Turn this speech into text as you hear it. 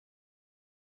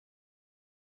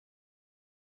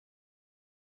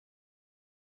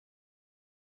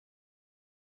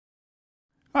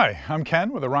Hi, I'm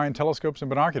Ken with Orion Telescopes and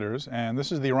Binoculars, and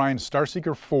this is the Orion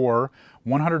StarSeeker IV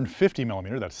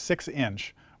 150mm, that's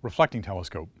 6-inch, reflecting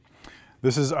telescope.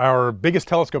 This is our biggest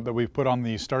telescope that we've put on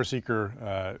the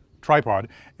StarSeeker tripod,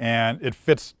 and it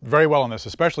fits very well on this,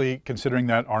 especially considering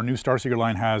that our new StarSeeker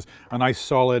line has a nice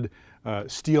solid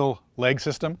steel leg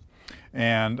system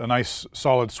and a nice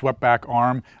solid swept back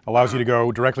arm. Allows you to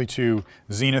go directly to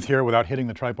zenith here without hitting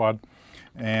the tripod.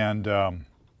 And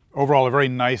overall, a very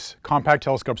nice compact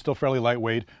telescope, still fairly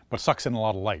lightweight, but sucks in a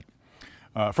lot of light.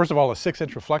 First of all, a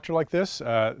 6-inch reflector like this,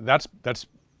 that's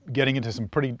getting into some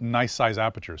pretty nice size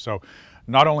apertures. So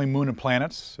not only moon and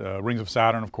planets, rings of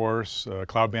Saturn, of course,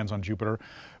 cloud bands on Jupiter,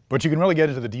 but you can really get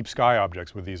into the deep sky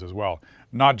objects with these as well.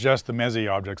 Not just the Messier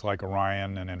objects like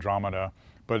Orion and Andromeda,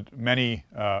 but many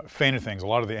fainter things. A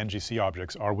lot of the NGC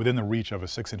objects are within the reach of a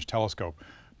 6-inch telescope,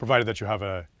 provided that you have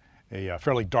a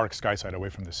fairly dark sky site away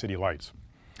from the city lights.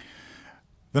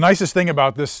 The nicest thing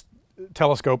about this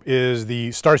telescope is the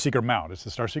StarSeeker mount. It's the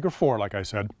StarSeeker IV, like I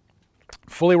said,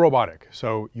 fully robotic.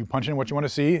 So you punch in what you want to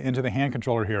see into the hand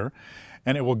controller here,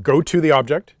 and it will go to the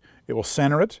object, it will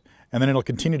center it, and then it'll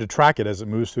continue to track it as it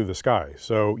moves through the sky.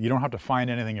 So you don't have to find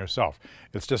anything yourself.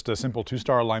 It's just a simple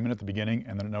 2-star alignment at the beginning,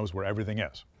 and then it knows where everything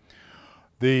is.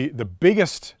 The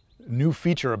biggest new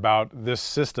feature about this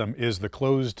system is the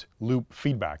closed loop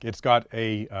feedback. It's got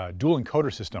a dual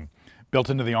encoder system built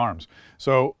into the arms.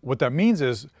 So what that means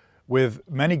is, with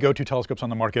many GoTo telescopes on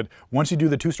the market, once you do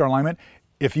the 2-star alignment,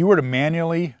 if you were to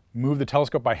manually move the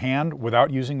telescope by hand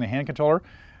without using the hand controller,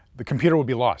 the computer would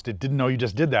be lost. It didn't know you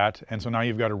just did that, and so now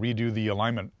you've got to redo the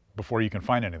alignment before you can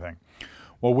find anything.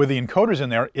 Well, with the encoders in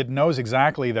there, it knows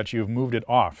exactly that you've moved it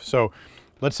off. So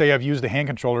let's say I've used the hand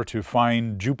controller to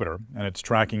find Jupiter, and it's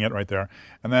tracking it right there,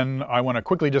 and then I want to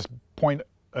quickly just point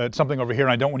at something over here,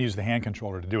 and I don't want to use the hand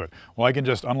controller to do it. Well, I can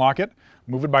just unlock it,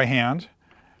 move it by hand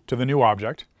to the new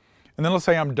object, and then let's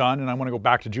say I'm done and I want to go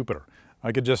back to Jupiter.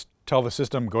 I could just tell the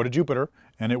system, go to Jupiter,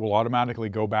 and it will automatically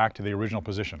go back to the original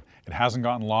position. It hasn't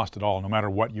gotten lost at all, no matter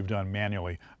what you've done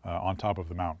manually on top of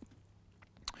the mount.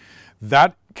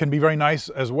 That can be very nice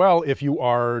as well if you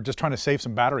are just trying to save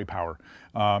some battery power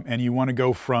and you want to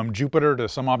go from Jupiter to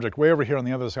some object way over here on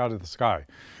the other side of the sky.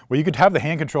 Well, you could have the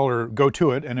hand controller go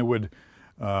to it, and it would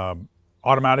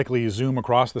automatically zoom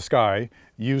across the sky,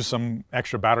 use some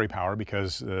extra battery power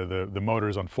because the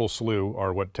motors on full slew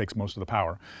are what takes most of the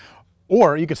power.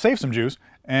 Or you could save some juice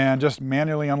and just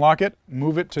manually unlock it,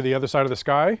 move it to the other side of the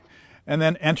sky, and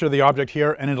then enter the object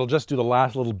here, and it'll just do the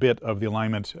last little bit of the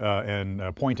alignment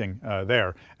and pointing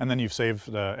there, and then you've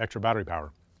saved extra battery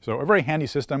power. So a very handy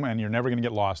system, and you're never going to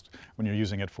get lost when you're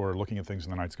using it for looking at things in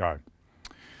the night sky.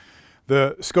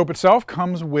 The scope itself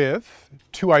comes with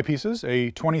 2 eyepieces,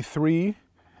 a 23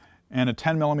 and a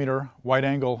 10mm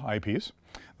wide-angle eyepiece.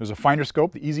 There's a finder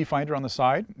scope, the Easy Finder on the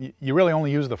side. You really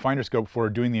only use the finder scope for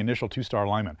doing the initial 2-star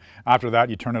alignment. After that,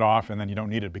 you turn it off, and then you don't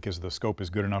need it because the scope is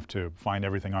good enough to find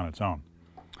everything on its own.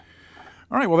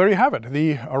 All right, well, there you have it,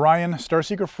 the Orion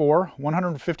StarSeeker IV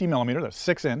 150mm, that's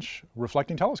 6-inch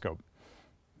reflecting telescope.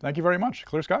 Thank you very much.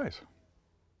 Clear skies.